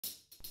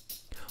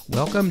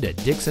Welcome to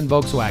Dixon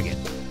Volkswagen,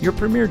 your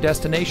premier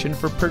destination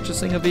for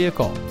purchasing a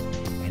vehicle.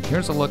 And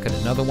here's a look at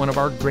another one of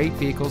our great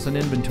vehicles in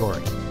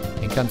inventory.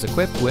 It comes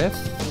equipped with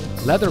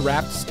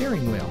leather-wrapped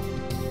steering wheel,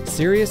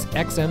 Sirius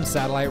XM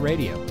satellite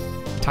radio,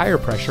 tire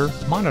pressure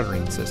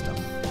monitoring system,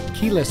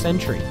 keyless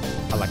entry,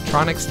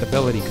 electronic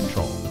stability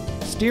control,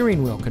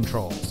 steering wheel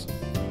controls,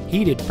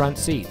 heated front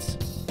seats,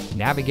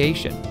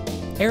 navigation,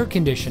 air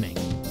conditioning,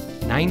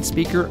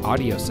 9-speaker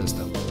audio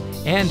system,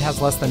 and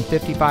has less than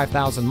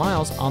 55,000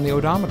 miles on the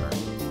odometer.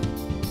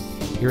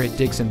 Here at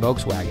Dixon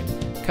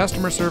Volkswagen,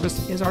 customer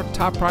service is our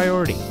top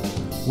priority.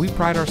 We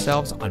pride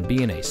ourselves on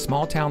being a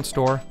small town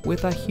store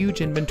with a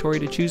huge inventory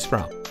to choose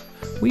from.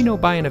 We know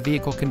buying a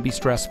vehicle can be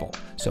stressful,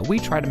 so we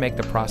try to make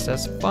the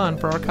process fun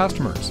for our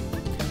customers.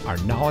 Our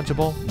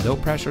knowledgeable,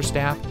 no-pressure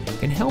staff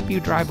can help you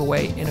drive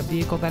away in a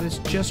vehicle that is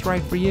just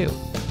right for you.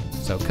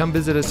 So come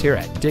visit us here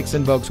at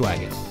Dixon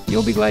Volkswagen.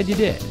 You'll be glad you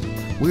did.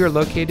 We are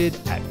located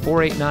at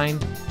 489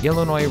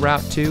 Illinois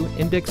Route 2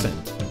 in Dixon.